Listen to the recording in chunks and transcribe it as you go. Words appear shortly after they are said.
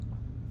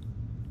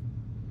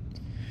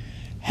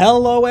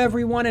Hello,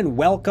 everyone, and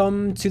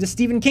welcome to the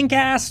Stephen King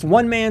Cast,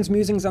 one man's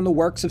musings on the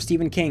works of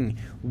Stephen King.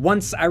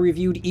 Once I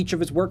reviewed each of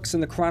his works in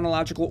the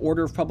chronological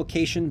order of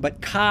publication, but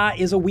Ka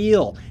is a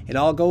wheel. It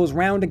all goes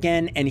round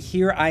again, and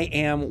here I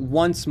am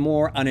once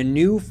more on a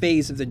new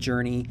phase of the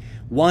journey,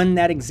 one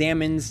that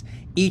examines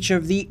each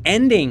of the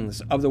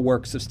endings of the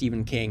works of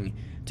Stephen King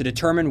to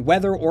determine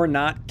whether or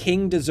not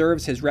King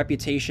deserves his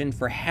reputation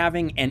for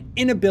having an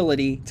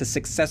inability to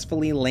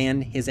successfully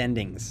land his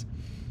endings.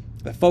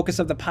 The focus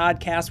of the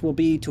podcast will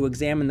be to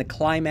examine the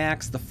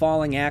climax, the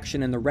falling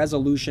action, and the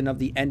resolution of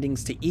the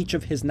endings to each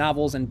of his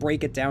novels and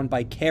break it down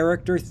by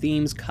character,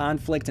 themes,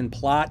 conflict, and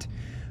plot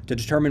to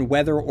determine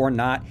whether or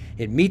not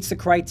it meets the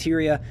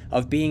criteria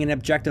of being an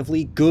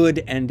objectively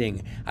good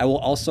ending. I will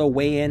also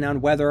weigh in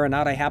on whether or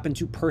not I happen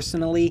to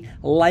personally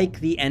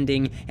like the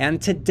ending,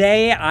 and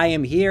today I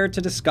am here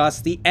to discuss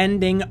the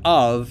ending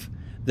of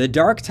The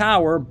Dark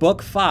Tower,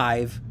 Book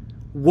 5,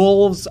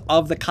 Wolves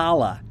of the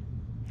Kala.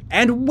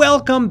 And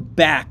welcome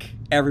back,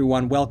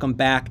 everyone. Welcome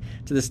back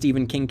to the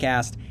Stephen King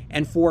Cast.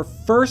 And for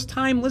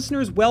first-time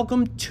listeners,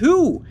 welcome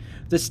to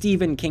the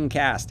Stephen King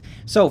Cast.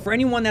 So for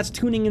anyone that's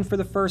tuning in for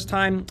the first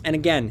time, and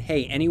again,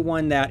 hey,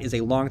 anyone that is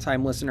a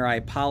long-time listener, I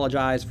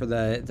apologize for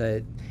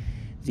the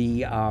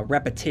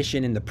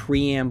repetition in the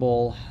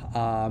preamble.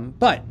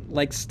 But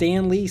like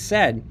Stan Lee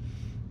said,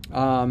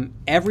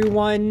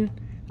 everyone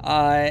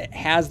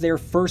has their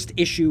first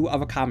issue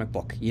of a comic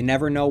book. You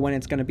never know when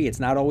it's going to be. It's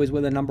not always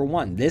with a number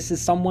one. This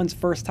is someone's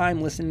first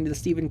time listening to the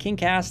Stephen King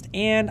Cast,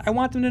 and I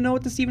want them to know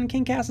what the Stephen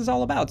King Cast is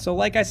all about. So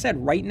like I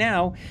said, right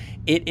now,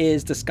 it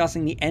is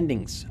discussing the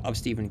endings of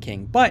Stephen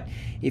King. But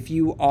if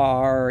you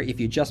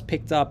just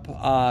picked up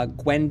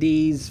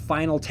Gwendy's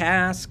Final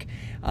Task,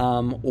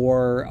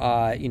 or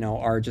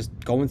are just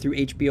going through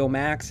HBO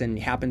Max and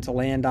happen to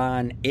land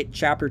on It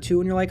Chapter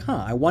 2 and you're like,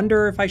 I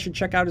wonder if I should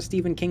check out a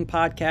Stephen King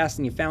podcast,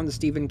 and you found the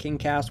Stephen King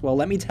Cast. Well,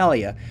 let me tell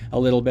you a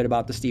little bit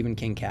about the Stephen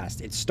King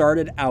Cast. It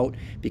started out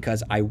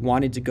because I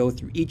wanted to go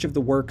through each of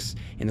the works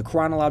in the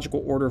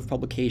chronological order of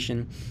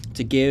publication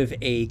to give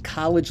a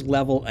college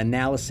level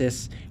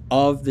analysis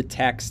of the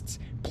texts,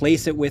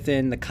 place it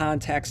within the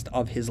context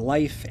of his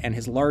life and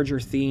his larger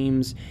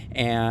themes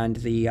and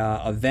the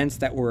events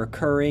that were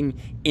occurring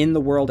in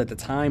the world at the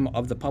time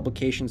of the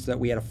publication, so that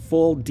we had a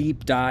full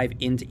deep dive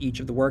into each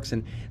of the works.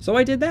 And so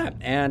I did that,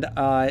 and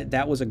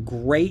that was a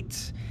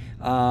great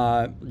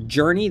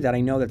journey that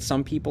I know that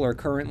some people are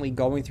currently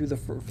going through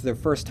for the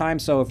first time.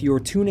 So if you're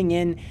tuning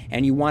in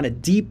and you want a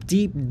deep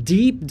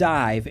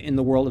dive in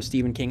the world of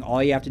Stephen King,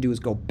 all you have to do is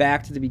go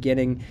back to the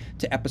beginning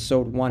to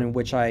episode 1, in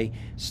which I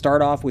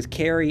start off with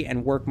Carrie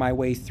and work my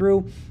way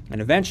through,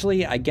 and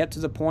eventually I get to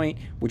the point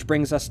which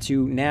brings us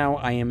to now.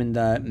 I am in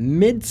the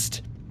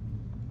midst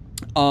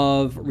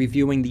of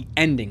reviewing the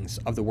endings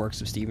of the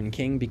works of Stephen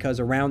King, because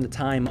around the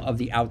time of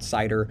The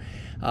Outsider,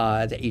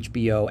 the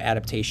HBO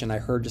adaptation, I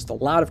heard just a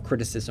lot of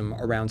criticism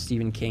around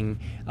Stephen King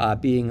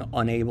being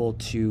unable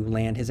to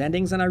land his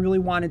endings, and I really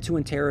wanted to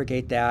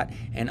interrogate that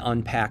and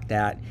unpack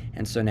that.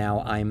 And so now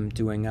I'm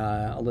doing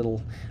a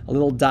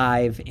little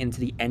dive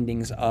into the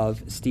endings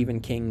of Stephen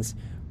King's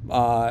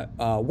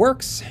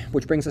works,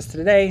 which brings us to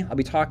today. I'll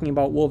be talking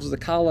about Wolves of the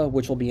Kala,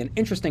 which will be an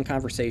interesting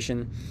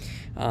conversation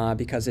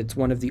because it's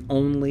one of the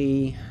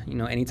only,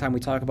 anytime we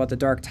talk about The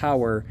Dark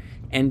Tower,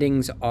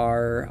 endings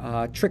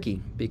are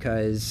tricky,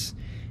 because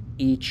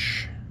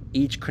each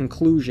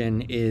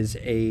conclusion is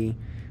a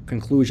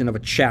conclusion of a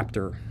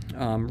chapter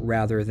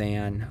rather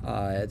than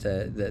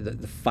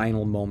the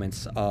final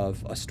moments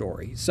of a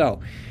story. So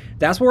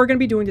that's what we're going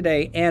to be doing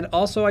today. And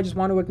also, I just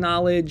want to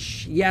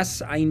acknowledge,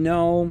 yes, I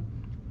know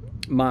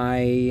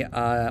my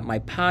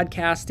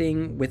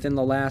podcasting within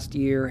the last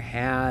year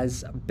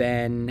has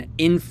been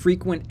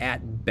infrequent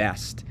at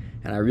best,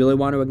 and I really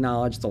want to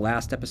acknowledge the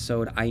last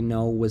episode I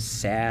know was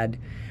sad.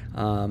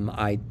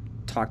 I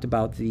talked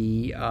about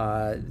the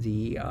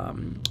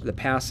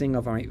passing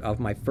of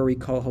my furry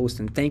co-host,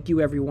 and thank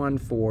you everyone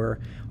for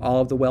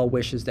all of the well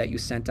wishes that you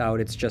sent out.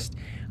 It's just,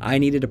 I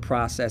needed to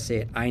process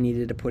it. I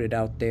needed to put it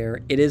out there.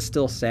 It is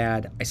still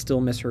sad. I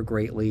still miss her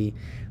greatly.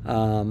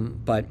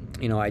 But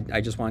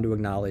I just wanted to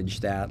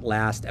acknowledge that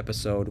last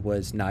episode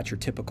was not your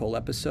typical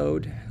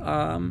episode.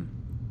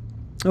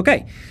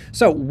 Okay,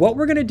 so what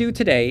we're going to do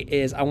today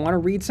is I want to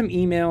read some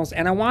emails,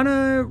 and I want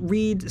to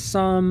read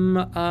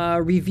some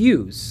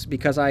reviews,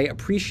 because I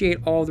appreciate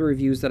all the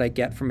reviews that I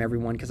get from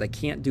everyone, because I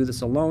can't do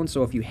this alone.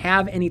 So if you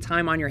have any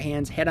time on your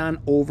hands, head on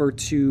over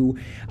to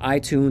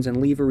iTunes and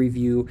leave a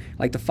review,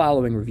 like the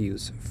following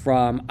reviews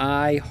from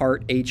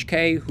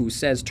iHeartHK, who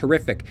says,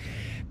 "Terrific.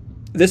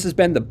 This has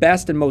been the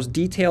best and most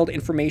detailed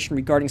information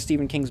regarding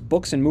Stephen King's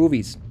books and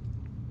movies.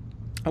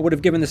 I would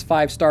have given this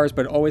 5 stars,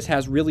 but it always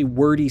has really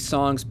wordy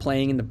songs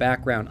playing in the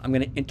background." I'm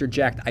going to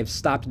interject. I've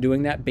stopped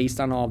doing that based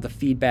on all of the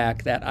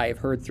feedback that I have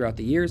heard throughout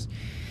the years.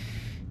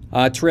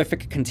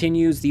 Terrific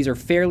continues, "These are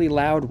fairly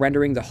loud,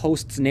 rendering the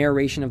host's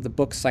narration of the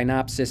book's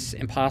synopsis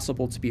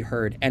impossible to be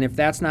heard. And if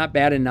that's not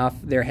bad enough,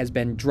 there has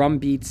been drum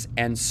beats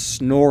and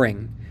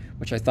snoring.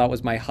 which I thought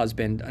was my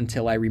husband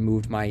until I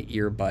removed my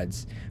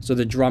earbuds. So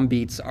the drum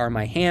beats are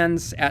my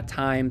hands at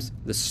times,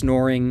 the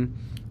snoring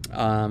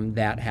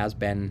that has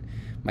been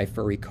my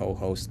furry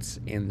co-hosts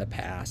in the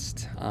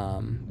past,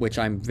 which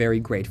I'm very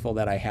grateful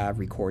that I have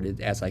recorded,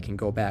 as I can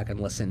go back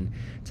and listen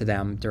to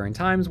them during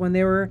times when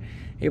they were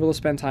able to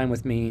spend time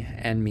with me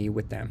and me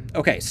with them.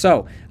 Okay,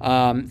 so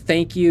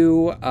thank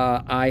you,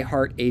 I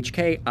Heart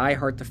HK. I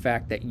heart the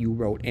fact that you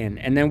wrote in.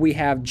 And then we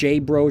have Jay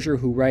Brozier,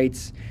 who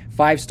writes,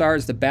 5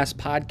 stars, the best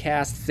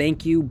podcast.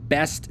 Thank you.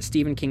 Best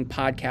Stephen King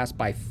podcast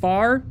by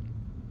far.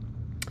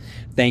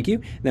 Thank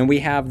you. Then we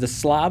have the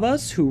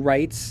Slavas, who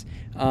writes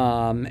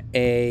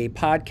a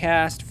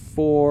podcast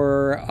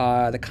for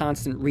the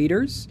Constant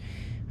Readers.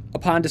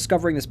 Upon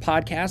discovering this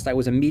podcast, I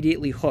was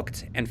immediately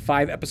hooked, and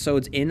 5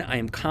 episodes in, I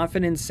am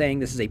confident in saying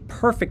this is a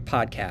perfect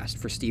podcast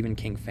for Stephen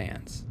King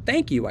fans.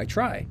 Thank you, I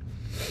try.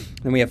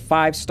 Then we have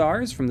 5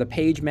 stars from the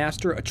Page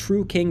Master, a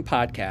True King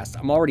podcast.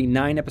 I'm already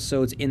 9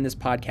 episodes in this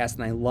podcast,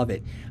 and I love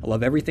it. I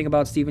love everything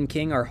about Stephen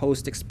King. Our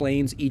host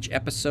explains each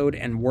episode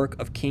and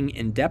work of King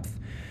in depth.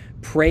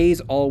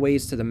 Praise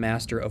always to the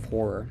master of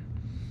horror.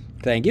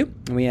 Thank you.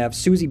 And we have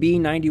Susie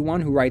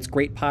B91, who writes,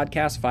 great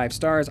podcast, 5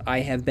 stars. I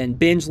have been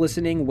binge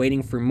listening,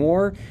 waiting for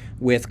more,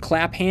 with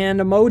clap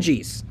hand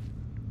emojis.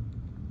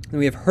 Then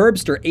we have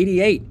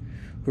Herbster88,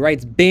 who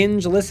writes,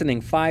 binge listening,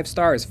 5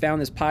 stars.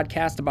 Found this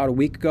podcast about a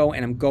week ago,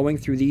 and I'm going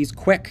through these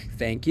quick.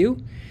 Thank you.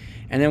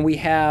 And then we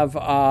have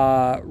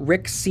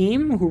Rick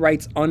Seam, who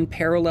writes,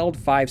 unparalleled,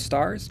 5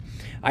 stars.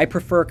 I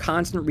prefer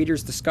Constant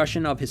Reader's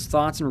discussion of his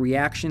thoughts and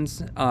reactions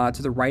to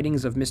the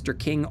writings of Mr.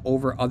 King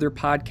over other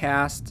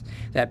podcasts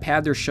that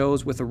pad their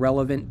shows with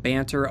irrelevant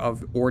banter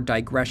or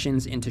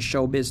digressions into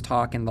showbiz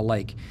talk and the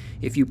like.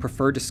 If you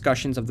prefer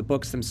discussions of the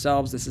books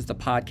themselves, this is the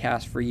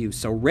podcast for you.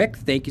 So, Rick,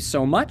 thank you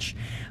so much.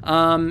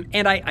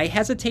 And I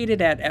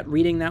hesitated at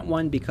reading that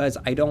one because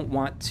I don't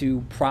want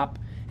to prop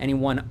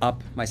anyone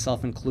up,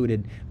 myself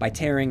included, by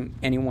tearing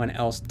anyone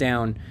else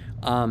down.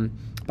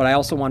 But I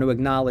also want to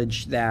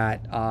acknowledge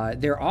that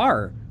there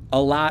are a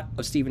lot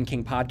of Stephen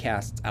King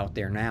podcasts out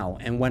there now.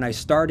 And when I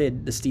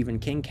started the Stephen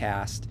King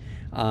cast,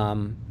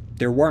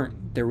 there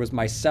weren't. There was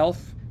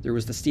myself, there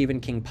was the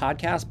Stephen King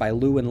podcast by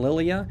Lou and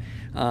Lilia,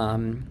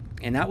 and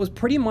that was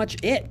pretty much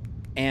it.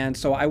 And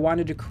so I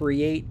wanted to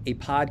create a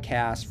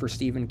podcast for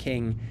Stephen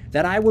King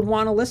that I would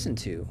want to listen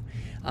to.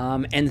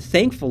 And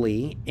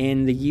thankfully,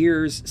 in the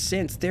years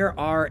since, there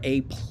are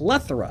a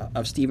plethora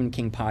of Stephen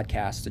King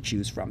podcasts to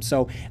choose from.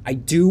 So I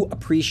do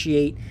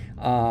appreciate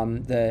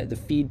the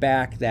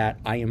feedback that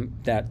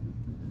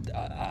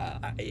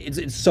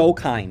it's so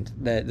kind,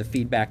 the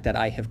feedback that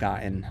I have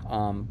gotten.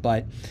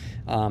 But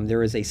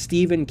there is a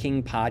Stephen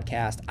King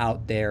podcast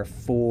out there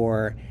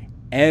for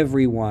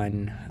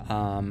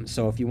everyone.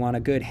 So if you want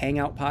a good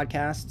hangout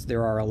podcast,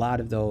 there are a lot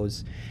of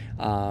those.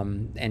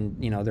 And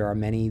there are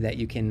many that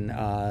you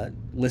can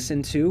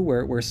listen to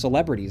where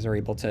celebrities are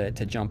able to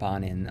jump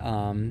on in.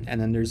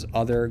 And then there's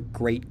other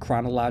great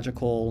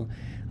chronological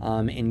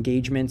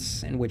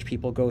engagements in which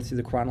people go through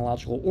the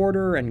chronological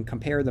order and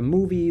compare the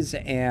movies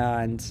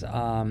and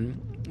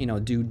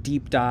do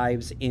deep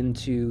dives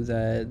into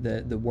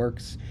the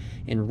works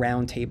in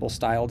roundtable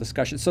style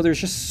discussions. So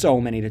there's just so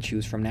many to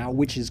choose from now,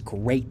 which is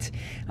great.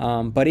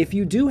 But if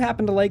you do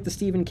happen to like the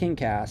Stephen King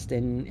cast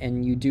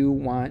and you do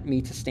want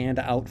me to stand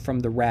out from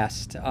the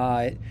rest,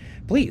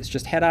 please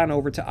just head on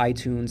over to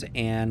iTunes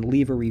and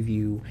leave a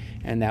review,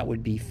 and that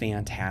would be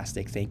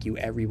fantastic. Thank you,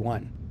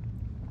 everyone.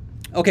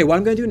 Okay, what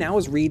I'm going to do now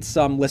is read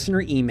some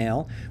listener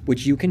email,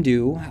 which you can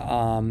do.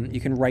 You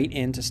can write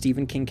into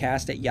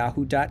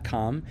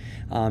stephenkingcast@yahoo.com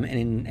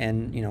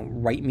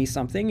and write me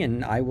something,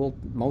 and I will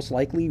most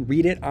likely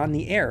read it on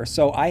the air.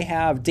 So I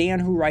have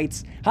Dan, who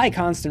writes, "Hi,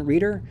 Constant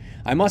Reader.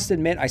 I must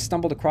admit I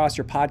stumbled across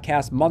your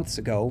podcast months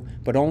ago,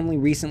 but only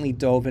recently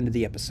dove into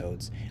the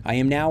episodes. I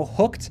am now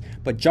hooked,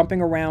 but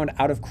jumping around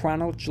out of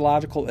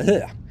chronological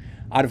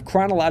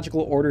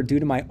order due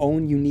to my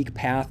own unique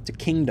path to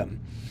kingdom.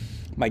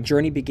 My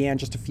journey began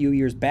just a few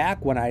years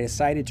back when I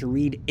decided to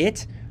read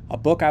It, a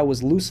book I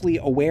was loosely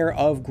aware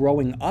of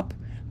growing up,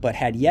 but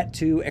had yet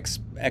to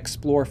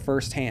explore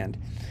firsthand.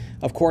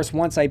 Of course,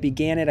 once I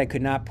began it, I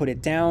could not put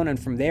it down, and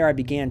from there I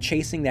began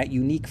chasing that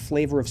unique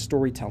flavor of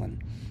storytelling.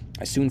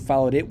 I soon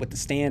followed it with The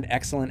Stand,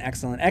 excellent,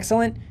 excellent,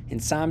 excellent,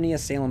 Insomnia,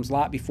 Salem's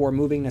Lot, before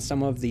moving to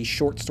some of the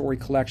short story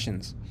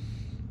collections.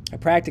 I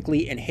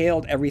practically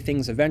inhaled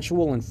Everything's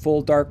Eventual and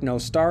Full Dark No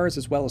Stars,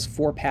 as well as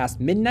 4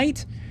 Past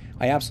Midnight.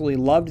 I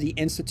absolutely loved The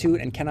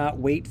Institute and cannot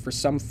wait for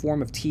some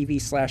form of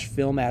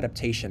TV/film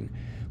adaptation.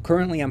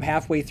 Currently, I'm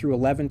halfway through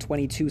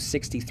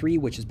 11/22/63,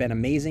 which has been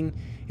amazing.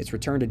 Its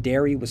return to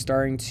Derry was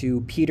starting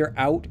to peter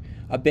out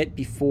a bit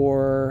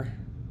before...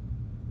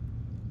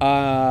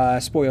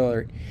 spoiler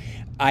alert.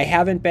 I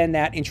haven't been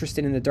that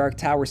interested in the Dark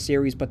Tower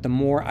series, but the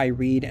more I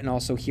read and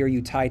also hear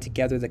you tie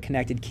together the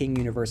connected King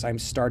universe, I'm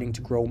starting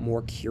to grow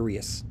more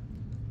curious.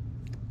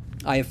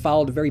 I have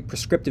followed a very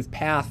prescriptive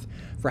path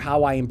for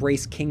how I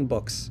embrace King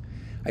books.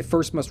 I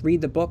first must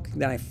read the book,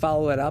 then I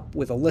follow it up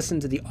with a listen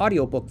to the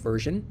audiobook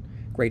version,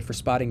 great for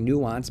spotting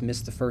nuance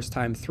missed the first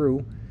time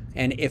through.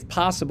 and if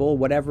possible,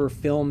 whatever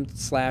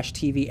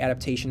film/TV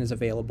adaptation is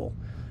available.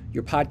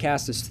 Your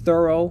podcast is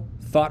thorough,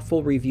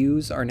 thoughtful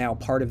reviews are now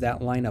part of that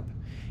lineup.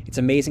 It's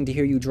amazing to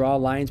hear you draw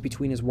lines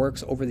between his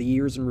works over the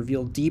years and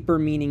reveal deeper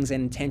meanings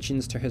and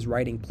intentions to his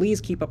writing.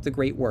 Please keep up the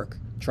great work.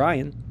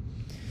 Trying.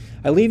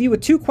 I leave you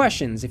with 2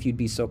 questions, if you'd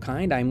be so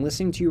kind. I'm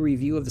listening to your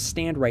review of The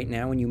Stand right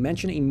now, and you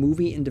mention a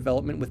movie in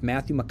development with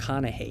Matthew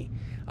McConaughey.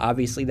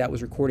 Obviously, that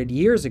was recorded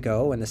years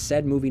ago, and the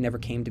said movie never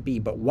came to be.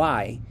 But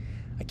why?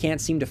 I can't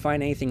seem to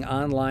find anything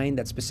online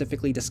that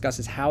specifically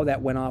discusses how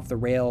that went off the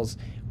rails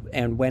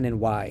and when and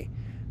why.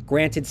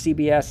 Granted,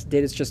 CBS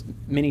did its just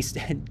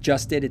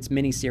did its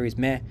miniseries,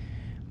 meh,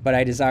 but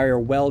I desire a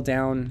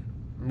well-down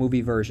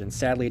movie version.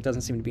 Sadly, it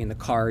doesn't seem to be in the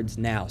cards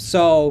now.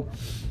 So,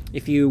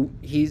 he's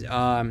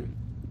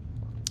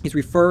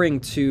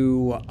referring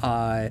to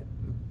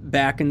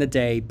back in the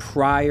day,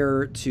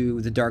 prior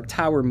to the Dark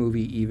Tower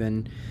movie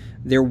even,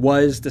 there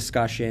was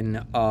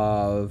discussion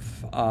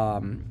of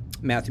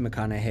Matthew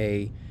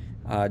McConaughey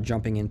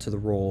jumping into the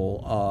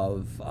role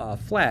of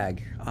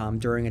Flag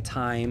during a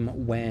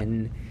time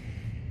when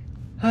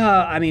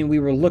we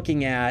were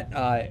looking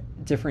at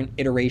different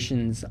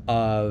iterations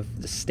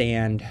of the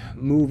Stand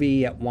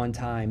movie. At one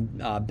time,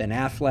 Ben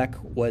Affleck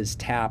was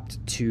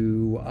tapped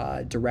to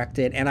direct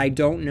it, and I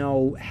don't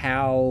know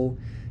how,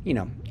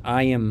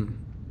 I am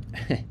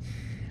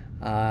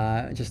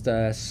just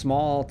a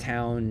small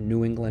town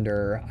New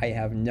Englander. I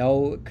have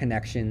no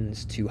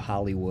connections to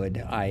Hollywood.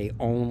 I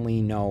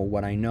only know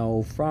what I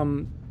know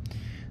from,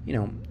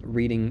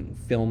 reading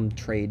film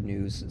trade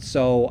news.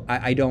 So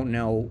I don't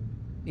know,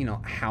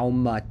 how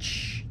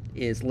much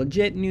is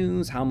legit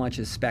news, how much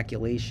is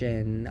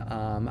speculation,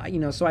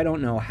 so I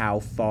don't know how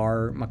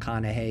far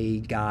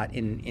McConaughey got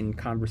in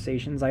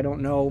conversations. I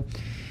don't know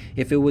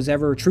if it was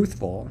ever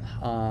truthful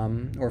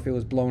or if it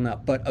was blown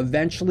up. But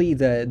eventually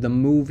the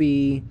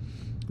movie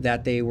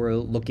that they were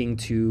looking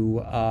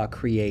to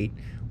create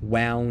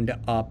wound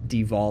up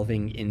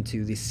devolving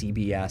into the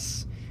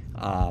CBS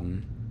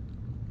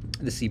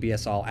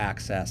All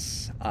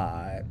Access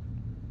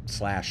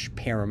 /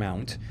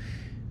 Paramount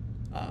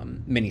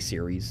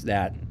miniseries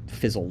that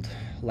fizzled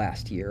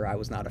last year. I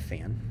was not a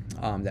fan.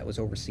 That was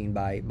overseen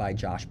by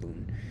Josh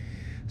Boone.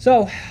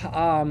 So,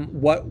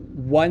 what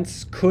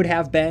once could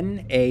have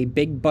been a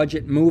big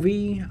budget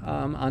movie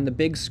on the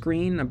big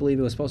screen, I believe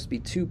it was supposed to be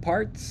 2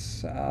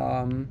 parts,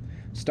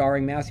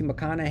 starring Matthew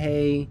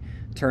McConaughey,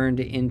 turned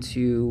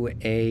into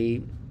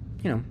a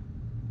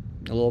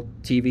little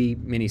TV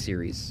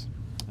miniseries.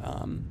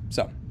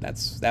 So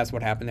that's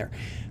what happened there.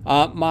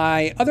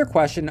 My other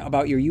question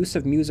about your use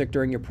of music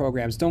during your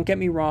programs. Don't get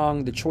me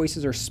wrong, the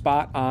choices are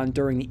spot on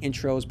during the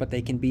intros, but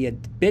they can be a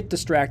bit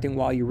distracting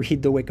while you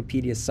read the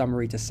Wikipedia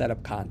summary to set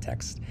up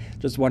context.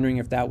 Just wondering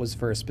if that was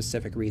for a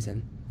specific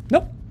reason.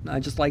 Nope, I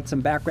just like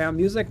some background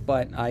music,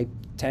 but I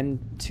tend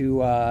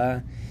to,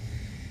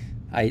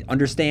 I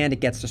understand it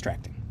gets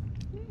distracting.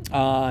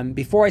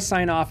 Before I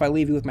sign off, I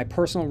leave you with my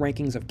personal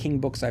rankings of King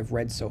books I've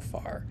read so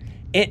far.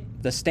 It,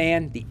 The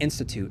Stand, The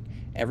Institute,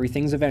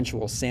 Everything's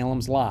Eventual,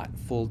 Salem's Lot,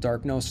 Full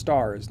Dark No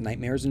Stars,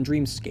 Nightmares and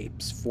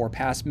Dreamscapes, 4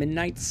 Past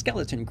Midnight,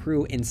 Skeleton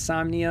Crew,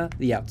 Insomnia,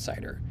 The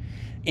Outsider.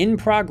 In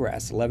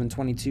Progress,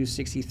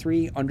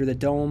 11/22/63, Under the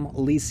Dome,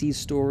 Lisey's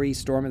Story,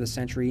 Storm of the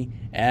Century,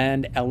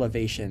 and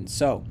Elevation.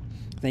 So,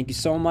 thank you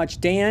so much,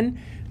 Dan.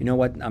 You know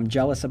what I'm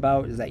jealous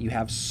about is that you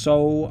have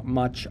so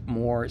much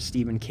more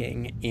Stephen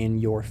King in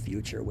your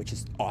future, which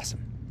is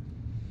awesome.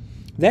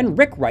 Then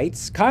Rick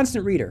writes,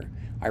 Constant Reader.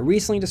 I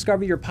recently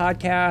discovered your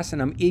podcast, and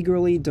I'm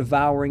eagerly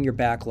devouring your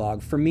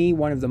backlog. For me,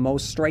 one of the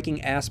most striking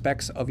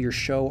aspects of your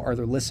show are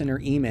the listener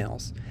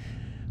emails.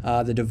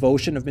 The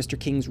devotion of Mr.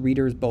 King's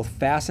readers both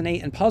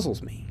fascinate and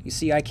puzzles me. You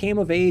see, I came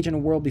of age in a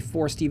world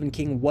before Stephen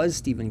King was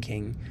Stephen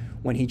King,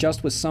 when he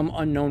just was some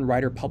unknown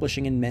writer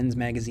publishing in men's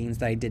magazines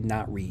that I did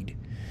not read.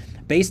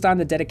 Based on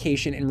the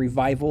dedication and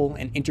revival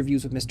and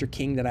interviews with Mr.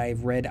 King that I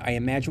have read, I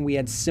imagine we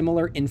had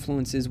similar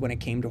influences when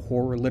it came to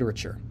horror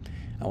literature.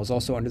 I was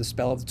also under the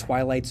spell of the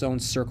Twilight Zone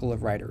circle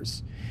of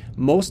writers.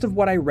 Most of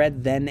what I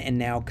read then and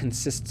now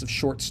consists of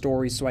short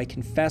stories, so I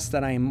confess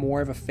that I am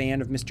more of a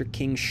fan of Mr.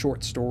 King's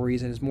short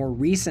stories and his more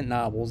recent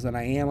novels than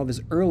I am of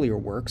his earlier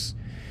works,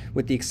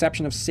 with the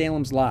exception of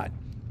Salem's Lot,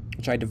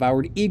 which I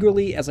devoured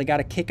eagerly as I got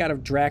a kick out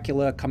of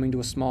Dracula coming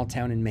to a small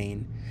town in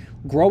Maine.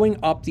 Growing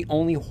up, the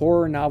only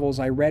horror novels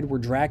I read were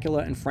Dracula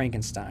and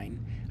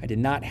Frankenstein. I did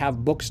not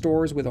have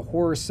bookstores with a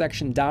horror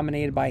section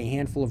dominated by a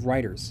handful of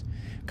writers.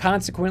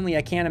 Consequently,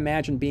 I can't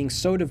imagine being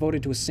so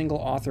devoted to a single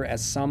author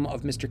as some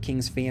of Mr.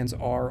 King's fans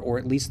are, or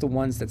at least the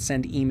ones that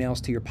send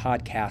emails to your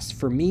podcast.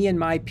 For me and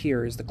my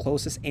peers, the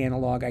closest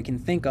analog I can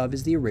think of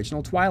is the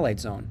original Twilight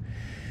Zone.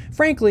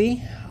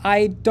 Frankly,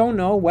 I don't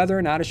know whether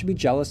or not I should be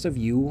jealous of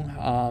you,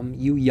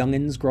 you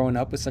youngins growing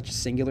up with such a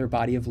singular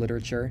body of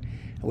literature.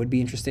 I would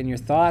be interested in your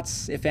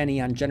thoughts, if any,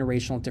 on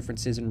generational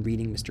differences in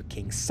reading Mr.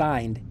 King.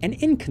 Signed, an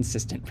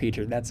inconsistent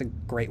reader. That's a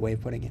great way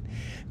of putting it.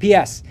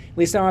 P.S. At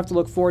least I don't have to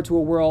look forward to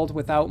a world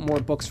without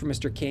more books from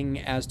Mr. King,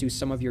 as do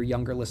some of your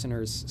younger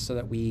listeners, so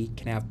that we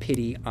can have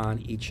pity on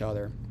each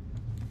other.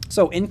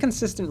 So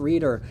inconsistent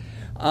reader.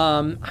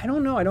 I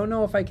don't know. I don't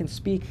know if I can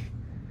speak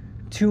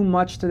too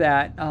much to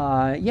that.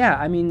 Yeah,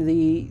 I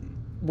mean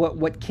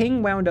what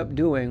King wound up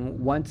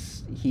doing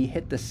once he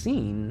hit the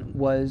scene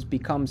was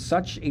become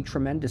such a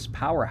tremendous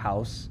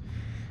powerhouse.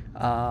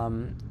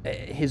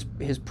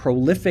 His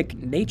prolific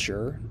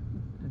nature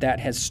that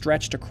has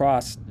stretched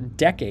across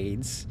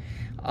decades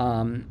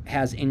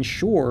has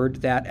ensured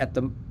that at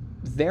the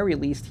very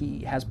least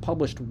he has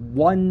published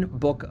one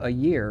book a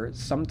year,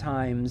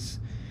 sometimes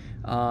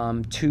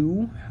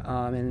two.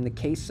 And in the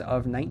case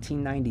of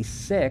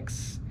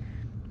 1996,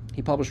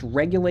 he published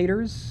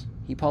Regulators.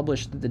 He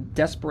published The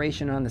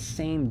Desperation on the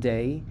Same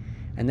Day,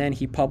 and then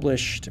he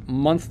published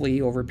monthly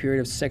over a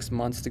period of 6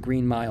 months the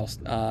Green Mile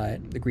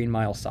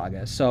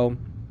saga. So,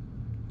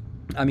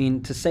 I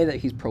mean, to say that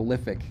he's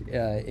prolific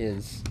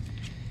is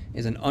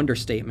an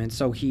understatement.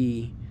 So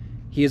he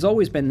has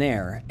always been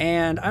there,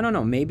 and I don't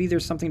know. Maybe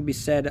there's something to be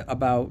said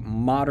about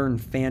modern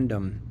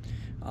fandom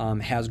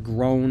has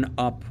grown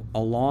up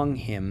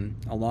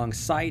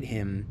alongside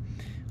him.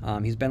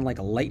 He's been like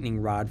a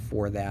lightning rod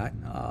for that.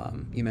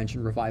 You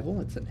mentioned Revival.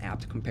 It's an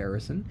apt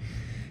comparison.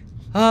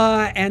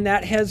 And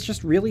that has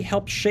just really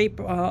helped shape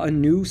a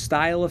new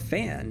style of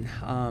fan.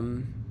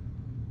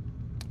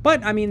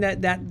 But, I mean,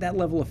 that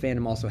level of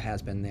fandom also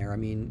has been there. I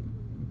mean,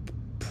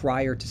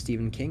 prior to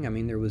Stephen King, I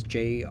mean, there was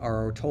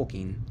J.R.R.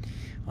 Tolkien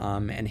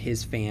and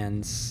his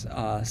fans,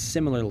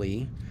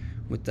 similarly,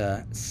 with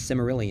the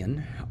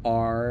Silmarillion,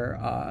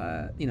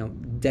 are,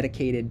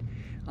 dedicated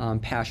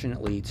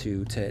passionately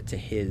to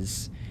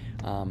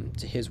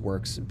his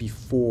works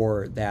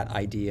before that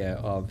idea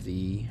of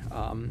the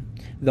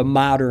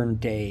modern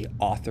day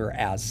author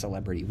as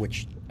celebrity,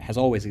 which has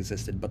always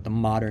existed, but the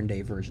modern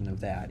day version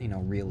of that,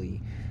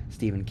 really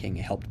Stephen King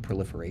helped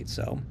proliferate.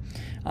 So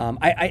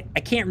I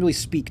can't really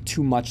speak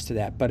too much to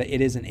that, but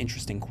it is an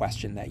interesting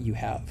question that you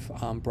have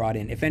brought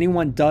in. If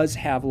anyone does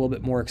have a little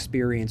bit more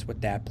experience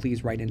with that,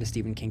 please write into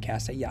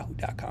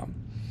StephenKingcast@yahoo.com.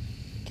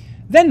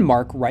 Then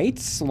Mark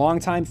writes,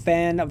 longtime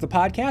fan of the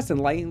podcast and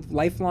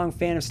lifelong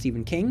fan of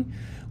Stephen King.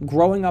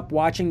 Growing up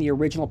watching the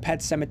original Pet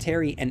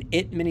Sematary and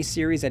It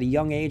miniseries at a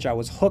young age, I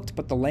was hooked,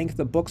 but the length of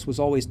the books was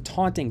always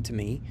taunting to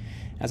me,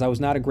 as I was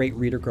not a great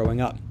reader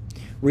growing up.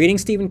 Reading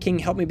Stephen King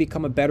helped me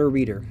become a better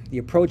reader. The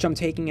approach I'm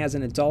taking as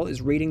an adult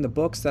is reading the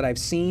books that I've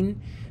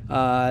seen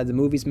the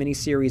movies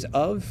miniseries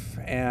of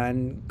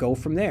and go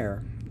from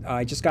there.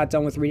 I just got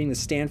done with reading The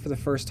Stand for the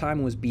first time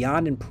and was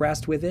beyond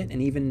impressed with it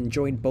and even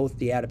enjoyed both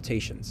the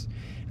adaptations.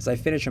 As I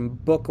finish a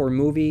book or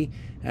movie,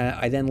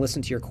 I then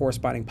listen to your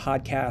corresponding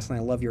podcast, and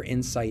I love your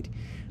insight.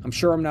 I'm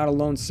sure I'm not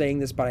alone saying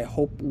this, but I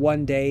hope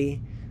one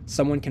day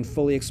someone can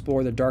fully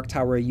explore the Dark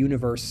Tower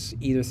universe,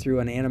 either through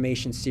an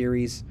animation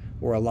series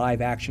or a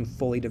live-action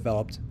fully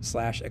developed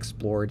 /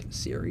 explored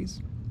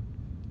series.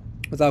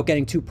 Without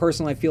getting too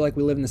personal, I feel like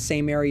we live in the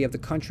same area of the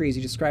country as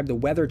you described the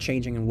weather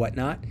changing and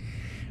whatnot.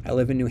 I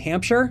live in New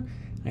Hampshire,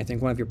 and I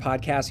think one of your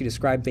podcasts you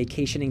described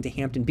vacationing to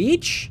Hampton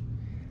Beach.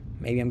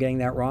 Maybe I'm getting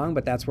that wrong,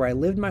 but that's where I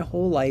lived my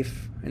whole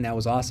life, and that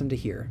was awesome to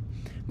hear.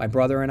 My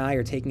brother and I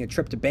are taking a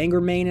trip to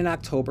Bangor, Maine in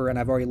October, and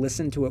I've already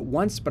listened to it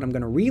once, but I'm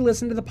going to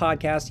re-listen to the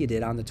podcast you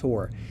did on the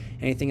tour.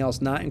 Anything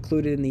else not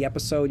included in the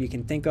episode you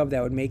can think of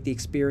that would make the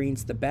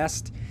experience the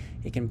best,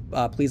 you can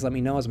please let me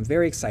know, as I'm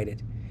very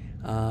excited.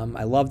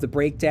 I love the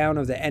breakdown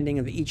of the ending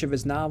of each of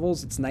his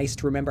novels. It's nice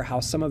to remember how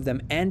some of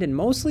them end, and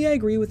mostly I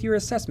agree with your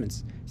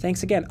assessments.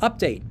 Thanks again.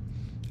 Update.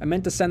 I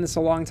meant to send this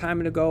a long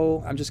time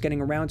ago. I'm just getting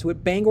around to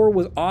it. Bangor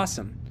was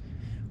awesome.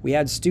 We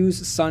had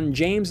Stu's son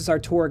James as our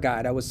tour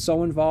guide. I was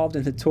so involved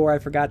in the tour I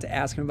forgot to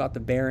ask him about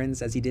the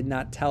Barrens, as he did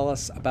not tell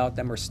us about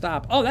them or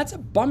stop. Oh, that's a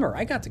bummer.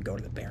 I got to go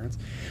to the Barrens.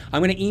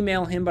 I'm going to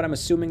email him, but I'm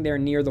assuming they're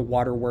near the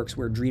waterworks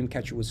where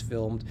Dreamcatcher was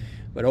filmed.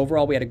 But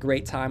overall, we had a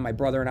great time. My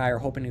brother and I are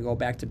hoping to go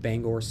back to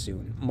Bangor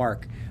soon.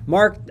 Mark,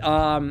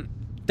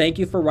 thank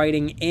you for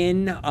writing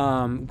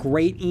in.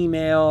 Great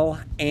email.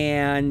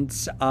 And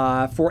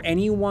for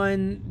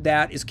anyone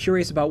that is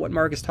curious about what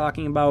Mark is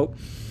talking about,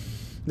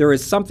 there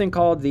is something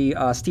called the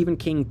Stephen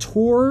King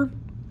Tour,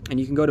 and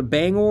you can go to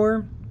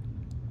Bangor,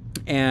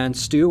 and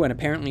Stu and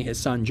apparently his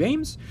son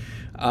James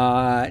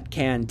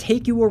can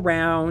take you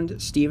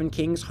around Stephen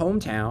King's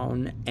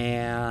hometown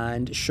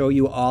and show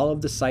you all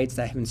of the sites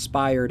that have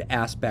inspired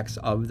aspects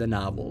of the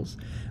novels.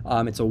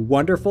 It's a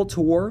wonderful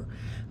tour.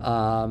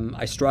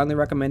 I strongly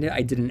recommend it.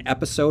 I did an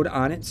episode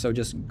on it, so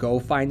just go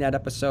find that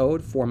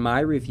episode for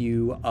my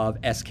review of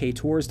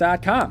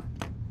sktours.com.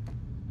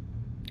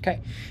 Okay,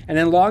 and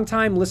then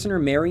longtime listener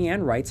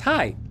Marianne writes,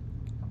 Hi.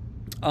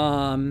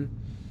 I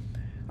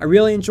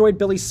really enjoyed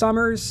Billy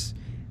Summers.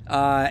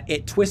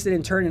 It twisted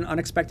and turned in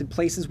unexpected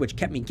places, which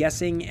kept me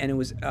guessing, and it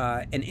was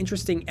an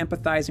interesting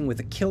empathizing with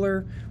a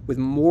killer with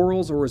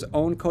morals or his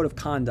own code of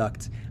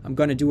conduct. I'm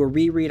going to do a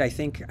reread. I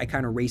think I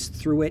kind of raced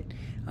through it.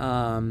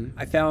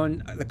 I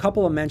found a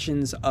couple of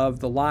mentions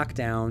of the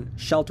lockdown,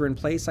 shelter in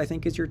place, I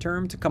think is your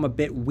term, to come a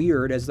bit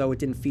weird, as though it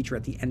didn't feature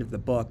at the end of the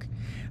book.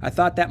 I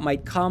thought that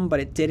might come, but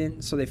it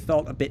didn't, so they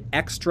felt a bit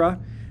extra.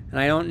 And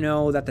I don't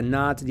know that the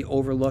nod to the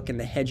Overlook and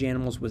the hedge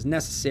animals was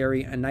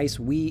necessary, a nice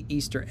wee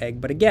Easter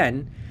egg, but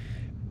again,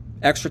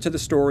 extra to the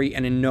story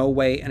and in no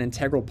way an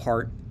integral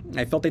part.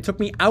 I felt they took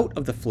me out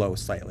of the flow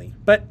slightly,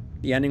 but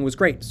the ending was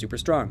great, super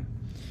strong.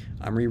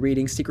 I'm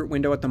rereading Secret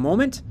Window at the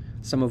moment,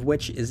 some of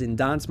which is in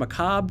Danse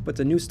Macabre, but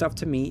the new stuff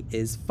to me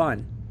is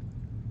fun.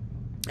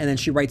 And then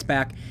she writes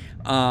back,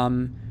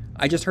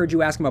 I just heard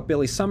you asking about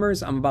Billy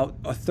Summers. I'm about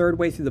a third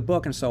way through the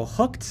book and so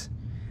hooked.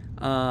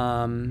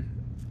 I'm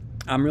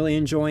really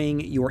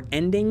enjoying your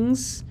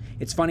endings.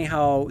 It's funny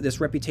how this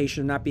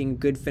reputation of not being a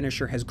good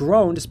finisher has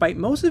grown despite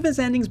most of his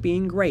endings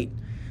being great.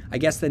 I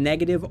guess the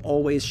negative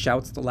always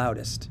shouts the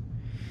loudest.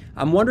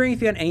 I'm wondering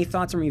if you had any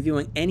thoughts on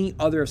reviewing any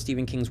other of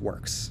Stephen King's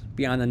works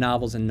beyond the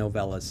novels and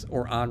novellas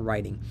or on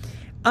writing.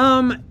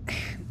 I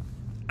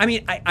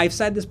mean, I've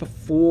said this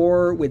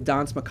before with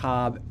Danse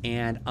Macabre,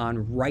 and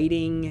on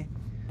writing,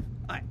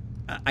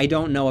 I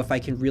don't know if I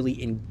can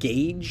really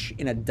engage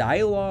in a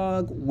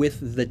dialogue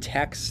with the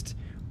text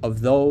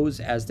of those,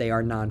 as they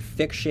are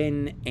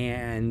nonfiction,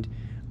 and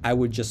I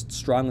would just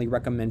strongly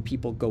recommend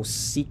people go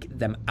seek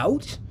them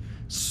out,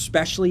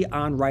 especially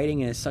on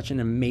writing. It is such an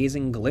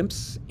amazing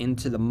glimpse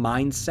into the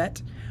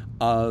mindset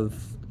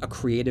of a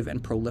creative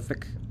and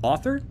prolific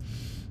author.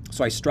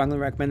 So I strongly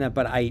recommend that,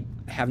 but I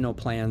have no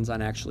plans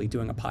on actually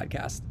doing a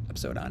podcast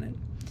episode on it.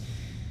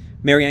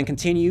 Marianne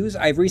continues,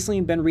 I've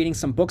recently been reading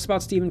some books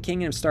about Stephen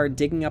King and have started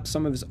digging up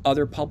some of his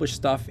other published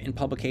stuff in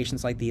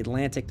publications like The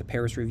Atlantic, The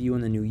Paris Review,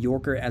 and The New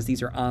Yorker, as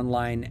these are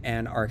online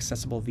and are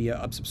accessible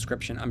via a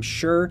subscription. I'm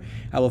sure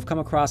I will have come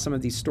across some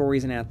of these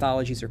stories in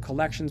anthologies or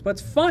collections, but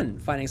it's fun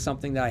finding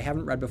something that I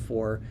haven't read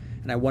before,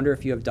 and I wonder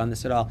if you have done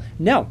this at all.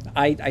 No,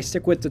 I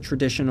stick with the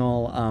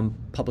traditional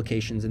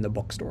publications in the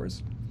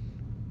bookstores.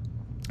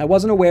 I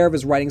wasn't aware of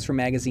his writings for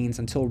magazines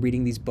until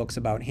reading these books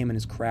about him and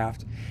his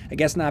craft. I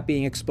guess not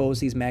being exposed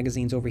to these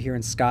magazines over here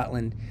in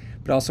Scotland,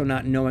 but also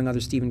not knowing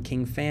other Stephen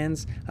King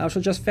fans, I also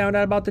just found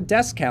out about the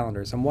desk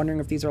calendars. I'm wondering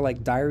if these are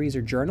like diaries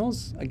or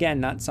journals. Again,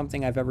 not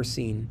something I've ever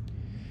seen.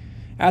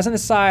 As an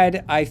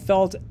aside, I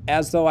felt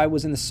as though I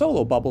was in the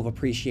solo bubble of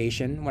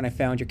appreciation when I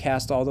found your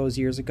cast all those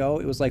years ago.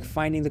 It was like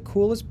finding the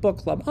coolest book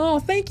club. Oh,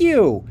 thank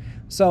you!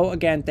 So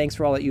again, thanks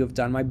for all that you have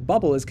done. My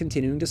bubble is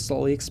continuing to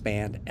slowly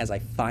expand as I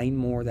find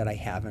more that I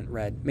haven't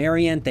read.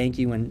 Marianne, thank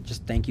you, and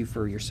just thank you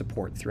for your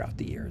support throughout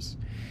the years.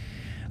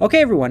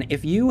 Okay, everyone,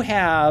 if you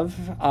have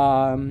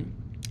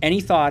any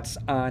thoughts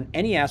on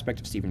any aspect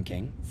of Stephen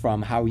King,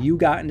 from how you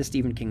got into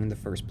Stephen King in the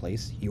first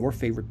place, your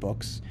favorite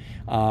books,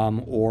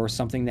 or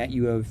something that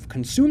you have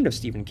consumed of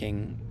Stephen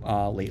King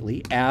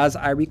lately. As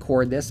I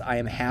record this, I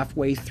am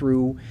halfway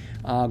through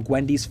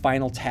Gwendy's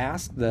Final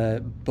Task,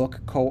 the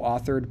book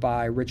co-authored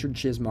by Richard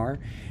Chizmar,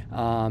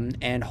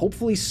 and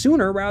hopefully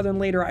sooner rather than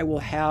later I will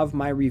have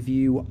my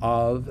review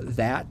of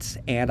that,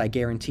 and I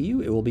guarantee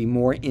you it will be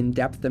more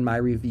in-depth than my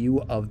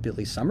review of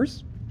Billy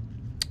Summers.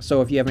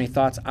 So if you have any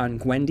thoughts on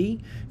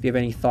Gwendy, if you have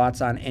any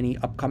thoughts on any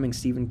upcoming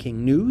Stephen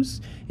King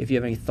news, if you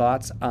have any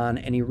thoughts on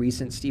any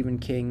recent Stephen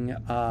King,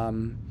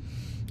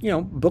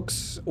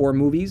 books or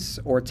movies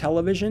or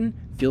television,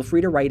 feel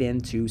free to write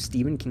in to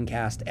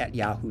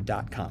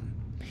stephenkingcast@yahoo.com.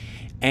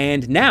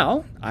 And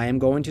now I am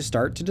going to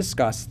start to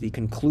discuss the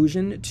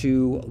conclusion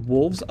to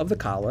Wolves of the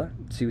Calla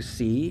to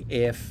see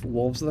if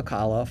Wolves of the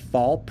Calla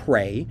fall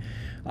prey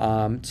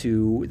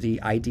to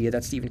the idea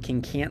that Stephen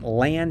King can't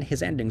land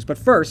his endings. But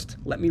first,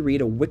 let me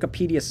read a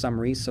Wikipedia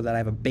summary so that I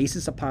have a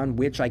basis upon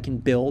which I can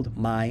build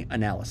my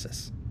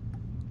analysis.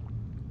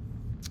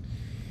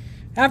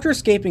 After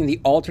escaping the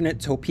alternate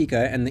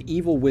Topeka and the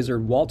evil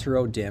wizard Walter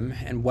O'Dim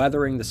and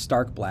weathering the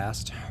Stark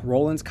Blast,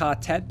 Roland's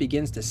quartet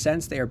begins to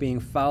sense they are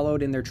being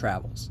followed in their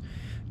travels.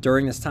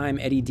 During this time,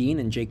 Eddie Dean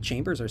and Jake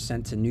Chambers are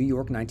sent to New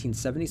York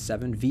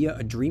 1977 via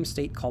a dream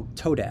state called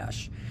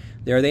Todash.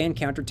 There they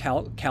encounter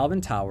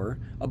Calvin Tower,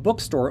 a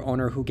bookstore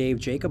owner who gave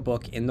Jake a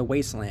book in the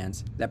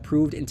Wastelands that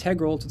proved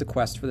integral to the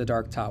quest for the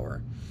Dark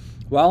Tower.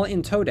 While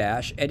in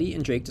Todash, Eddie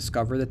and Jake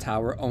discover the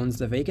tower owns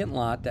the vacant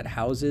lot that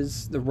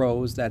houses the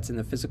rose that's in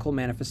the physical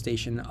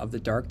manifestation of the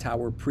Dark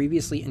Tower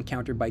previously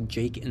encountered by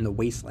Jake in the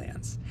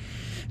Wastelands.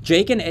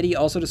 Jake and Eddie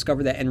also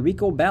discover that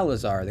Enrico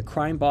Balazar, the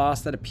crime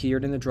boss that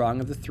appeared in the drawing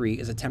of the three,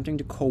 is attempting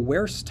to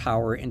coerce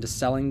Tower into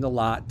selling the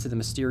lot to the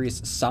mysterious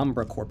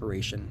Sombra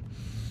Corporation.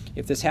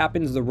 If this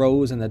happens, the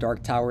Rose and the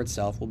Dark Tower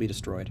itself will be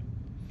destroyed.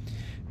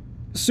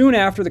 Soon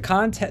after, the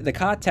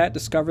quartet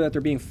discover that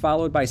they're being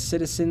followed by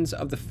citizens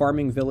of the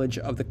farming village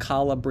of the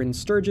Calla Bryn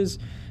Sturges,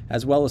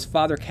 as well as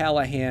Father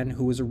Callahan,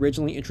 who was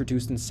originally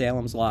introduced in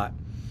Salem's Lot.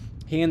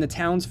 He and the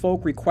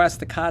townsfolk request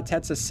the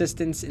quartet's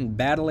assistance in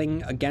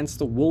battling against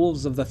the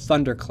wolves of the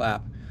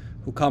Thunderclap,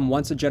 who come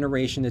once a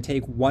generation to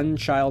take one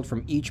child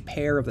from each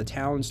pair of the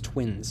town's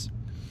twins.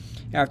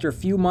 After a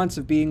few months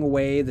of being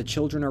away, the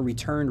children are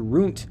returned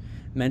ruined,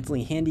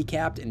 mentally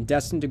handicapped, and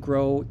destined to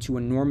grow to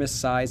enormous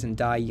size and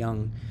die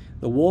young.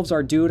 The wolves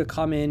are due to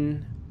come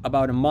in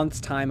about a month's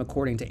time,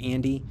 according to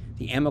Andy,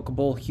 the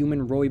amicable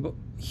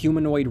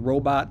humanoid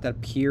robot that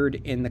appeared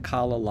in the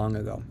Calla long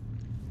ago.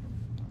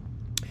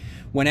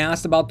 When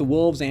asked about the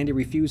wolves, Andy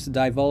refused to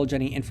divulge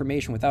any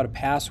information without a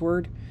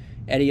password.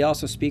 Eddie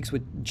also speaks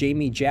with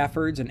Jamie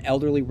Jaffords, an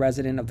elderly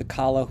resident of the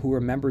Kala who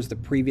remembers the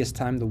previous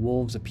time the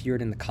wolves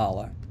appeared in the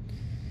Kala.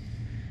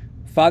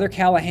 Father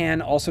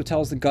Callahan also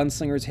tells the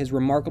gunslingers his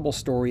remarkable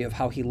story of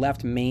how he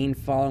left Maine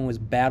following his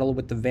battle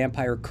with the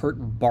vampire Kurt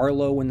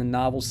Barlow in the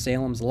novel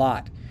Salem's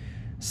Lot.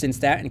 Since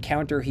that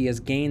encounter, he has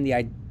gained the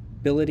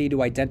ability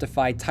to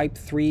identify Type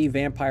 3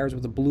 vampires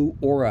with a blue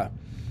aura.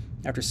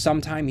 After some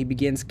time, he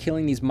begins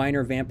killing these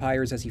minor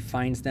vampires as he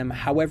finds them.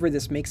 However,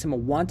 this makes him a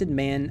wanted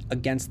man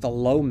against the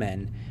low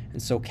men,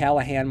 and so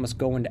Callahan must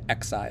go into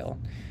exile.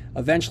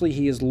 Eventually,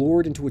 he is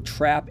lured into a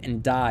trap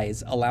and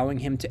dies, allowing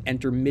him to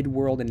enter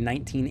Midworld in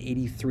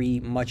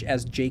 1983, much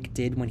as Jake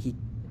did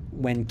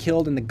when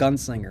killed in The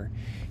Gunslinger.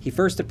 He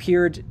first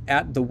appeared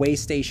at the way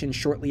station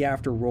shortly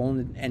after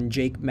Roland and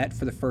Jake met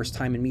for the first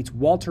time and meets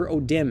Walter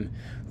O'Dim,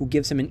 who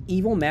gives him an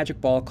evil magic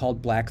ball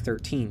called Black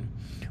 13.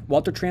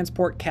 Walter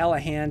transports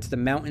Callahan to the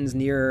mountains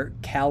near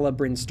Cala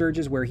Bryn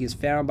Sturgis, where he is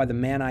found by the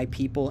Man-Eye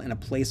people in a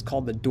place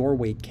called the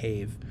Doorway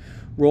Cave.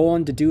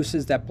 Roland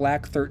deduces that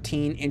Black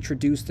 13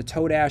 introduced the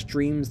Toad-Ash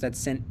dreams that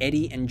sent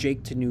Eddie and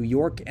Jake to New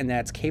York, and that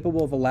it's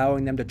capable of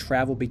allowing them to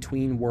travel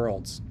between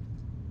worlds.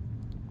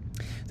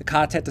 The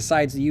Quartet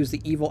decides to use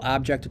the evil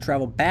object to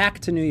travel back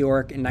to New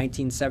York in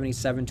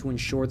 1977 to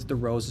ensure that the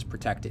Rose is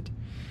protected.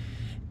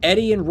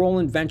 Eddie and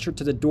Roland venture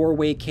to the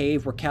Doorway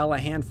Cave where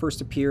Callahan first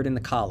appeared in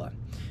the Kala.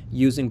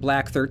 Using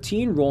Black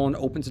 13, Roland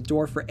opens a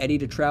door for Eddie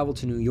to travel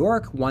to New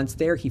York. Once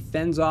there, he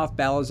fends off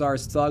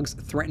Balazar's thugs,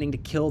 threatening to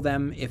kill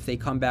them if they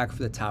come back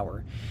for the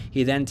Tower.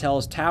 He then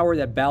tells Tower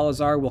that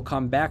Balazar will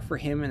come back for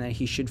him and that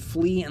he should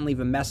flee and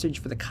leave a message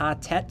for the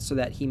Quartet so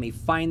that he may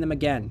find them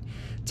again.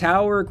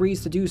 Tower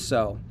agrees to do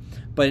so,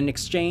 but in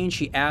exchange,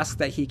 he asks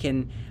that he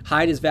can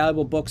hide his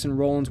valuable books in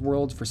Roland's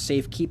world for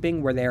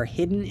safekeeping, where they are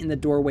hidden in the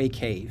Doorway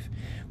Cave.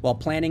 While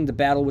planning the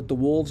battle with the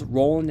wolves,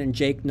 Roland and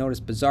Jake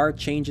notice bizarre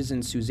changes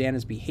in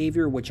Susanna's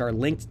behavior, which are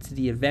linked to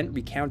the event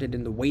recounted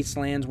in the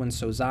Wastelands when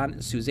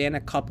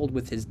Susanna coupled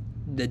with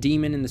the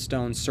demon in the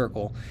stone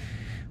circle.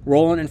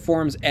 Roland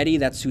informs Eddie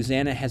that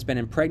Susanna has been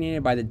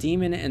impregnated by the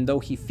demon, and though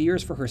he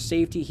fears for her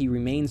safety, he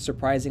remains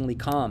surprisingly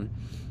calm.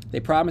 They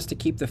promise to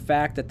keep the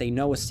fact that they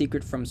know a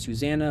secret from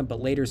Susanna,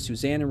 but later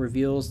Susanna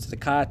reveals to the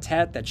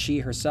Quartet that she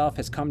herself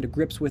has come to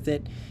grips with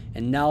it,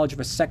 and knowledge of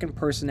a second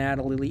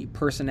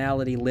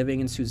personality living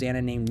in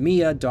Susanna named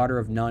Mia, daughter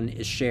of Nun,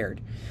 is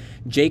shared.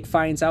 Jake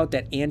finds out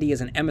that Andy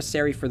is an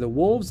emissary for the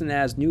wolves, and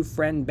that his new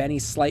friend Benny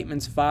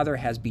Slightman's father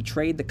has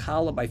betrayed the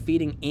Kala by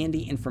feeding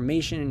Andy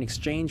information in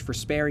exchange for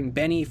sparing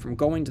Benny from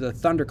going to the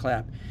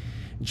Thunderclap.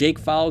 Jake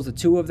follows the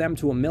two of them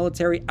to a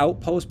military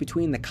outpost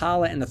between the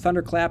Kala and the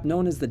Thunderclap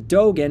known as the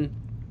Dogan,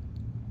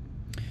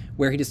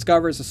 where he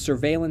discovers a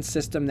surveillance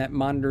system that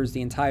monitors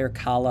the entire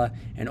Kala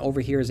and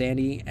overhears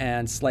Andy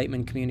and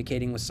Slightman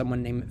communicating with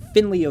someone named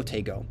Finley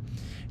Otego.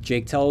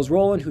 Jake tells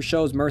Roland, who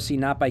shows mercy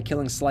not by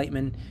killing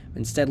Slightman,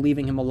 instead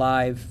leaving him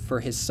alive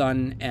for his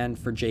son and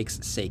for Jake's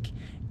sake.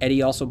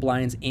 Eddie also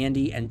blinds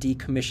Andy and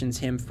decommissions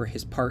him for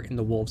his part in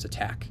the wolves'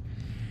 attack.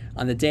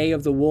 On the day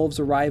of the wolves'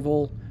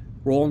 arrival,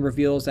 Roland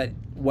reveals that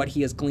what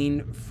he has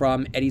gleaned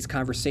from Eddie's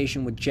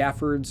conversation with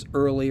Jaffords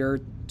earlier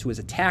to his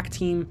attack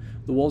team,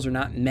 the wolves are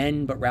not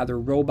men, but rather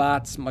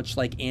robots, much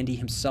like Andy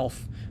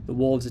himself. The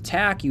wolves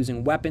attack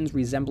using weapons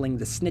resembling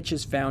the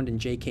snitches found in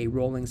J.K.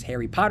 Rowling's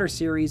Harry Potter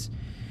series,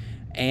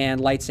 and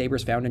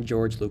lightsabers found in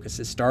George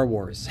Lucas's Star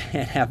Wars,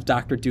 and have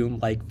Doctor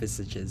Doom-like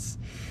visages.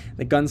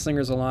 The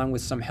gunslingers, along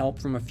with some help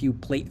from a few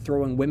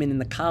plate-throwing women in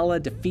the Kala,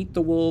 defeat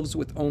the wolves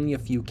with only a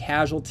few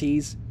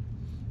casualties,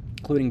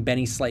 including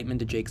Benny Slightman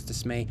to Jake's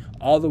dismay,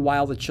 all the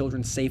while the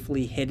children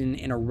safely hidden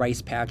in a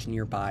rice patch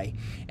nearby.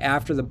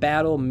 After the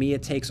battle, Mia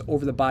takes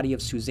over the body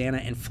of Susanna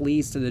and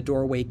flees to the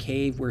Doorway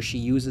Cave, where she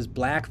uses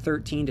Black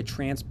 13 to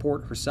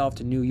transport herself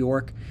to New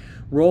York.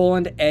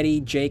 Roland,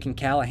 Eddie, Jake, and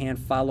Callahan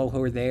follow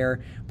her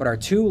there, but are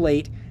too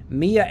late.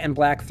 Mia and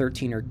Black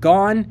 13 are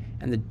gone,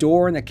 and the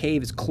door in the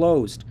cave is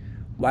closed.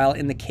 While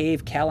in the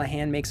cave,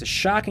 Callahan makes a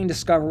shocking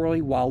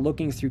discovery while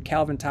looking through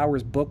Calvin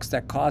Tower's books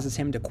that causes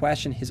him to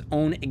question his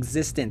own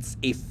existence.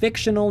 A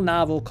fictional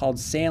novel called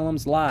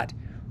Salem's Lot,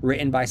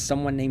 written by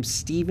someone named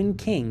Stephen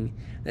King,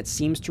 that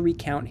seems to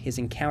recount his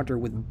encounter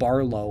with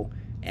Barlow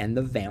and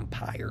the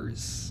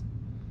vampires.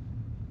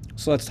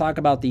 So let's talk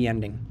about the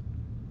ending.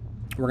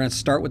 We're going to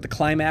start with the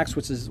climax,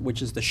 which is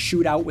the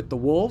shootout with the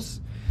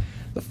wolves.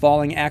 The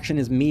falling action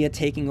is Mia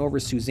taking over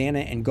Susanna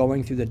and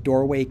going through the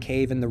Doorway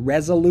Cave, and the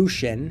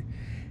resolution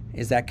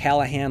is that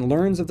Callahan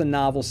learns of the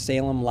novel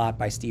Salem Lot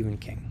by Stephen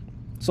King.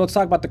 So let's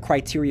talk about the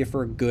criteria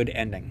for a good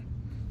ending.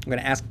 I'm going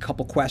to ask a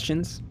couple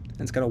questions, and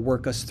it's going to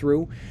work us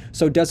through.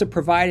 So does it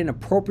provide an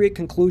appropriate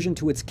conclusion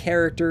to its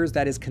characters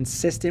that is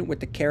consistent with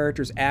the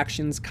characters'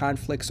 actions,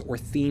 conflicts, or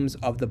themes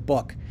of the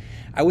book?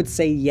 I would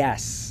say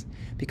yes,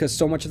 because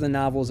so much of the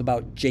novel is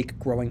about Jake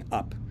growing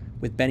up.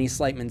 With Benny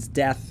Slightman's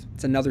death,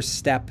 it's another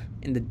step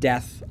in the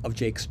death of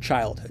Jake's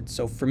childhood.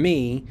 So for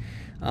me,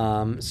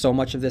 so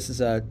much of this is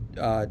a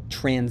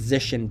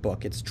transition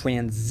book. It's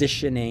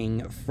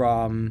transitioning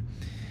from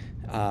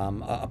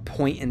a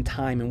point in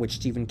time in which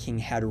Stephen King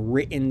had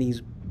written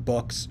these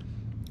books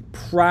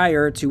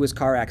prior to his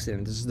car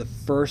accident. This is the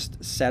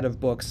first set of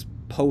books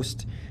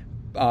post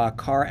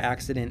car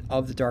accident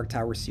of the Dark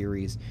Tower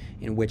series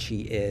in which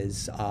he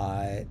is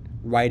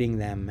writing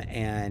them,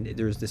 and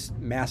there's this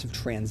massive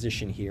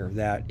transition here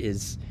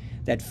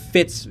that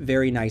fits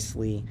very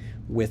nicely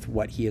with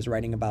what he is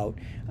writing about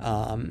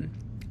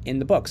in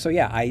the book. So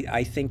yeah,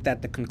 I think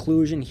that the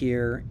conclusion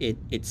here,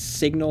 it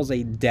signals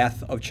a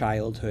death of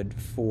childhood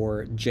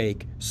for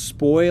Jake.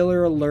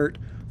 Spoiler alert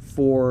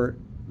for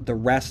the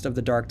rest of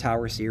the Dark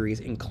Tower series,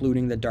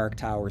 including the Dark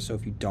Tower. So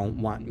if you don't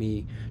want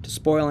me to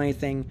spoil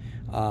anything,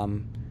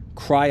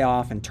 cry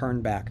off and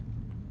turn back.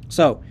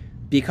 So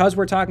because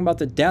we're talking about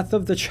the death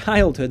of the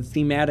childhood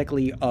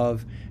thematically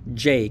of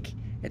Jake,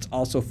 it's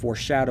also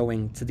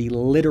foreshadowing to the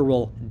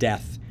literal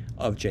death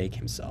of Jake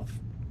himself.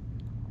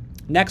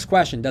 Next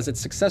question, does it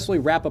successfully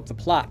wrap up the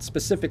plot?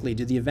 Specifically,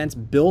 do the events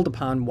build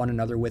upon one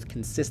another with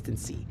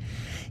consistency?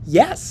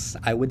 Yes,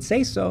 I would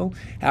say so.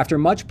 After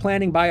much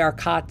planning by our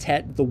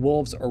quartet, the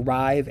wolves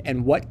arrive,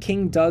 and what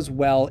King does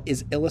well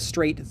is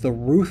illustrate the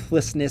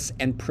ruthlessness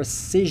and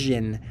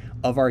precision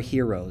of our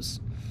heroes.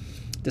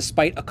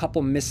 Despite a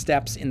couple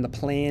missteps in the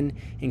plan,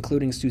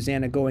 including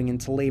Susanna going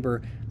into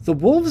labor, the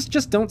wolves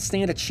just don't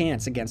stand a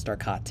chance against our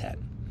quartet.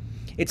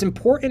 It's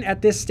important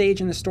at this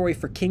stage in the story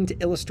for King to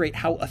illustrate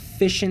how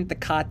efficient the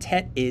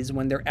quartet is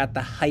when they're at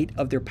the height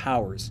of their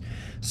powers.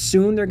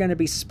 Soon they're going to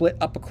be split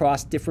up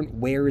across different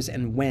wheres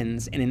and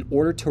whens, and in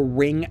order to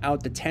wring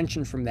out the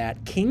tension from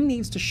that, King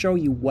needs to show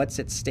you what's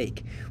at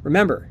stake.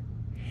 Remember,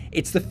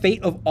 it's the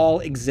fate of all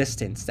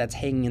existence that's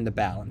hanging in the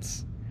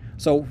balance.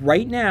 So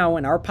right now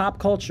in our pop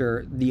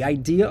culture, the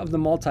idea of the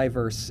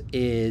multiverse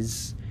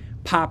is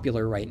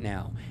popular right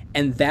now,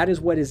 and that is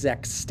what is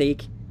at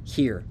stake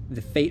here,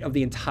 the fate of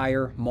the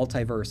entire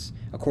multiverse,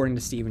 according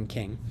to Stephen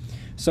King.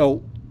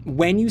 So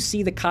when you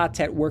see the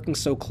quartet working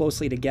so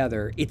closely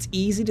together, it's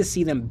easy to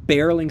see them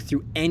barreling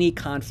through any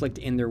conflict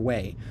in their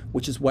way,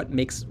 which is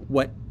that's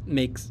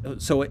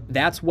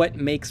what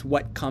makes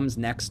what comes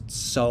next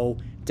so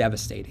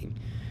devastating.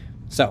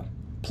 So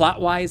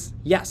plot-wise,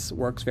 yes,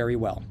 works very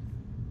well.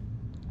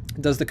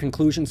 Does the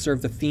conclusion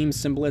serve the theme,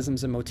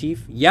 symbolisms, and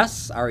motif?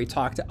 Yes, I already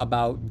talked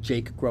about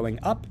Jake growing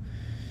up.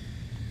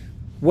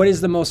 What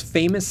is the most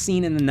famous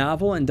scene in the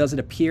novel, and does it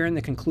appear in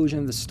the conclusion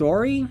of the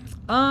story?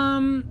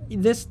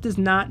 This does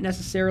not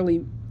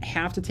necessarily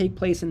have to take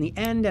place in the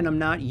end, and I'm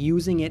not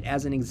using it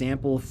as an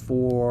example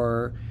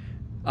for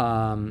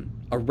a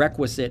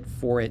requisite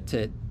for it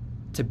to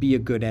be a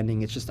good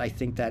ending. It's just I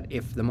think that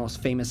if the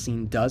most famous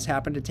scene does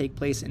happen to take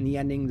place in the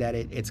ending, that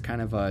it's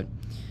kind of a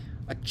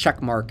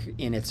check mark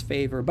in its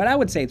favor. But I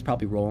would say it's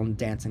probably Roland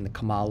dancing the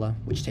Kamala,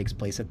 which takes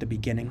place at the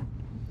beginning.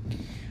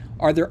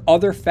 Are there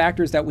other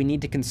factors that we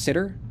need to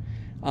consider?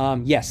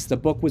 Yes, the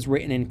book was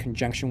written in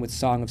conjunction with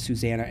Song of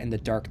Susanna and the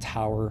Dark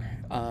Tower,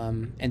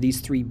 and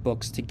these three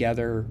books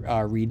together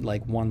read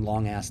like one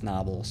long-ass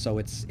novel. So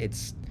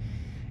it's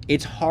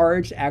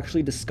hard to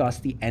actually discuss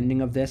the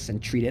ending of this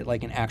and treat it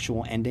like an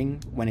actual ending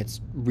when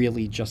it's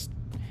really just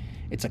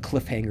it's a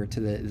cliffhanger to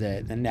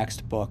the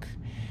next book.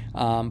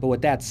 But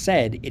with that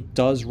said, it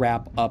does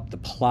wrap up the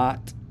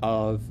plot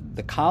of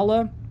the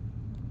Kala.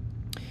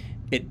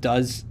 It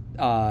does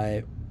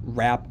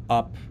wrap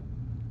up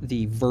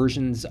the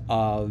versions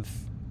of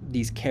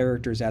these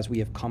characters as we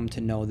have come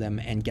to know them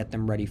and get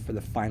them ready for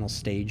the final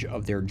stage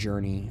of their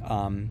journey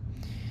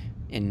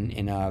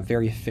in a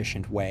very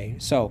efficient way.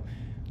 So,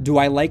 do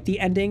I like the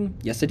ending?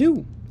 Yes, I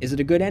do. Is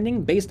it a good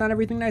ending based on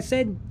everything I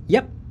said?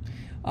 Yep.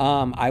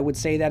 I would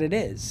say that it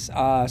is.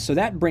 So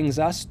that brings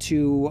us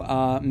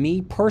to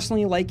me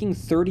personally liking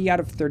 30 out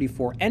of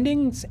 34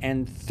 endings,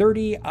 and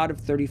 30 out of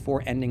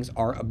 34 endings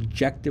are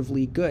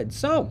objectively good.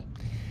 So,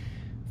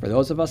 for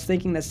those of us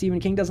thinking that Stephen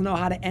King doesn't know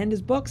how to end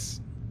his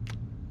books,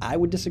 I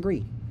would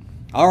disagree.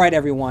 All right,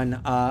 everyone.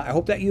 I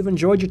hope that you've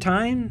enjoyed your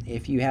time.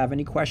 If you have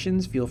any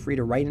questions, feel free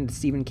to write into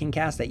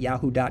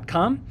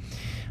stephenkingcast@yahoo.com.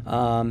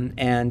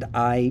 And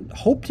I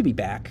hope to be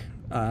back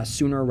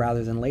sooner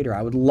rather than later.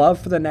 I would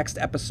love for the next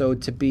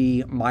episode to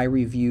be my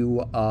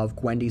review of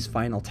Gwendy's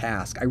Final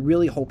Task. I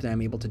really hope that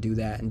I'm able to do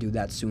that and do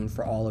that soon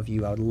for all of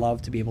you. I would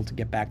love to be able to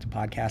get back to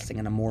podcasting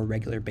on a more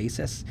regular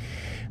basis.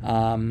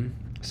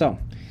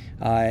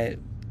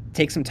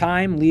 Take some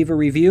time, leave a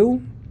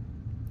review,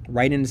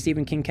 write into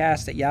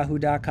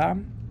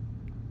stephenkingcast@yahoo.com,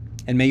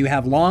 and may you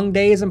have long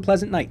days and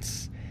pleasant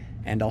nights.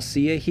 And I'll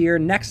see you here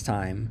next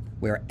time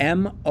where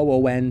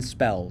MOON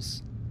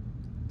spells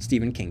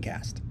Stephen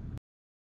Kingcast.